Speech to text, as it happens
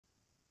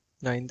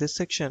Now in this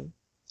section,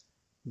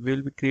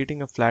 we'll be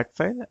creating a flat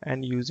file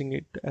and using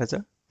it as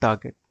a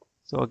target.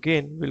 So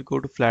again, we'll go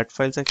to flat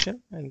file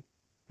section and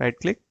right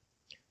click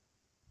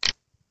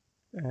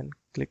and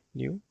click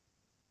new.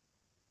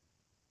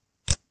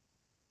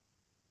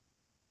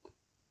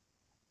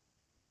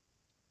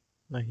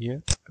 Now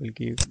here we'll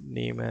give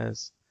name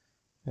as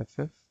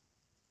FF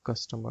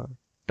customer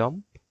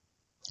dump,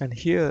 and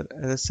here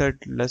as I said,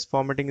 less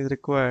formatting is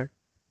required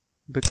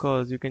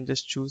because you can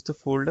just choose the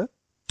folder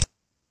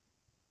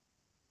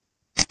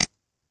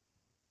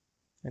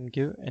and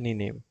give any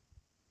name,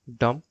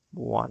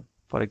 dump1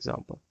 for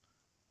example,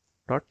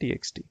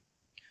 .txt.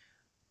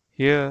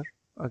 Here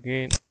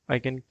again I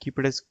can keep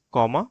it as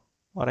comma,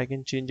 or I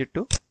can change it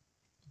to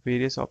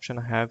various option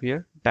I have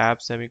here,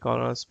 tab,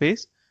 semicolon or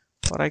space,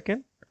 or I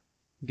can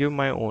give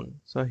my own.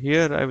 So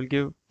here I will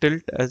give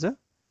tilt as a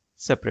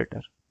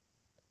separator.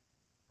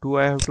 Do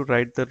I have to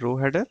write the row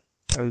header?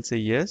 I will say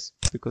yes,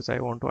 because I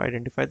want to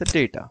identify the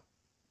data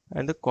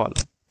and the column.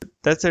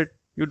 That's it.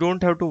 You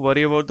don't have to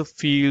worry about the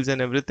fields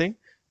and everything,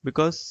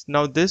 because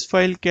now this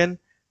file can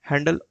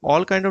handle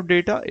all kind of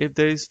data. If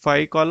there is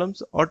 5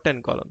 columns or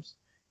 10 columns,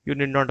 you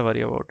need not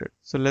worry about it.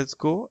 So let's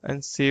go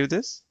and save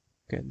this.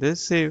 Okay,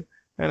 this save,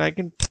 and I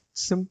can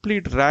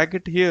simply drag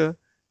it here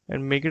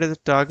and make it as a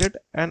target,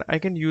 and I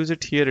can use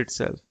it here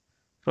itself.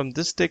 From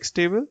this text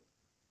table,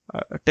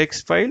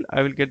 text file,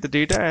 I will get the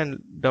data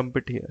and dump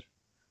it here.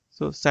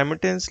 So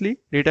simultaneously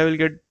data will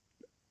get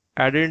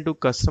added into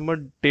customer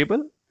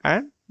table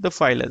and the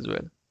file as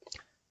well.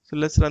 So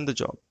let's run the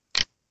job.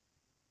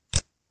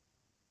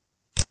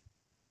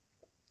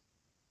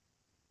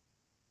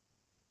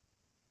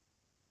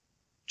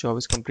 Job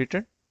is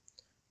completed.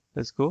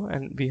 Let's go,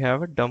 and we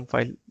have a dump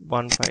file,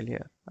 one file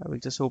here. I will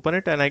just open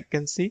it and I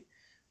can see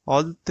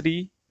all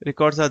 3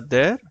 records are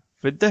there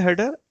with the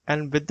header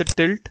and with the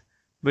tilt,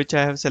 which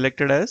I have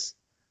selected as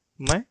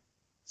my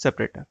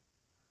separator.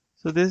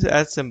 So this is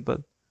as simple.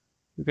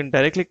 You can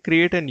directly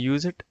create and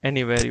use it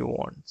anywhere you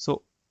want.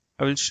 So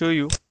I will show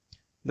you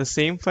the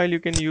same file you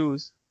can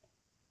use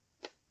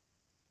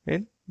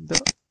in the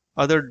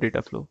other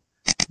data flow.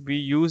 We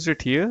used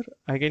it here.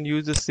 I can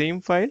use the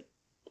same file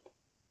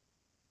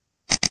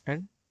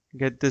and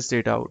get this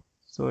data out.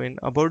 So in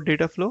about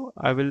data flow,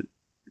 I will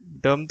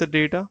dump the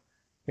data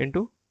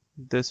into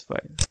this file.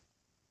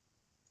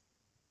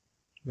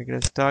 Make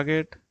it as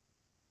target.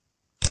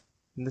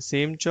 In the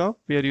same job,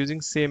 we are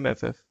using same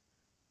FF.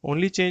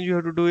 Only change you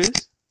have to do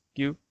is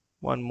give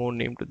one more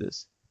name to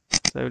this.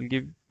 So I will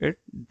give it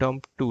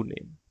dump2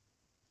 name,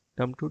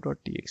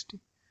 dump2.txt.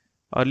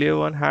 Earlier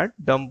one had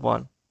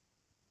dump1.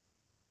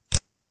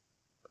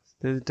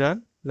 This is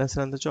done. Let's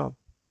run the job.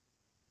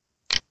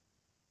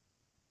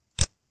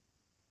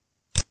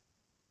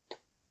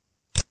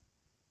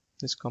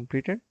 It's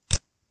completed,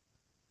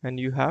 and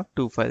you have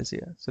 2 files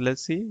here. So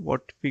let's see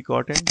what we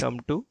got in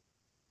dump2.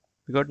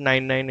 We got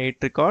 998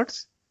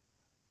 records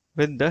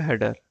with the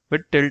header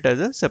with tilt as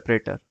a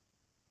separator,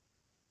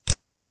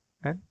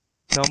 and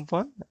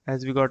dump1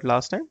 as we got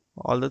last time,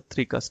 all the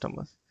 3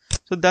 customers.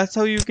 So that's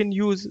how you can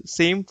use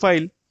same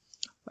file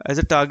as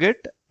a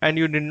target, and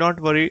you did not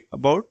worry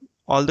about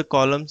all the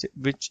columns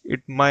which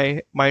it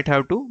might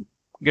have to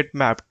get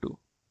mapped to.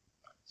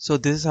 So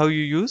this is how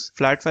you use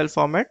flat file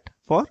format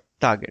for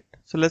target.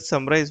 So let's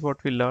summarize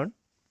what we learned.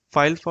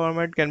 File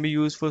format can be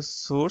used for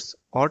source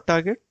or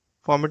target.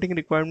 Formatting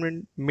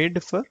requirement may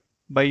differ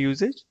by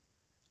usage,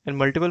 and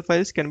multiple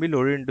files can be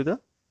loaded into the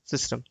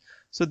system.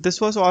 So this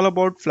was all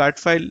about flat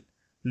file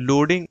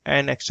loading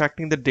and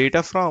extracting the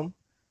data from.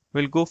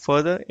 We'll go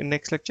further in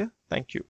next lecture. Thank you.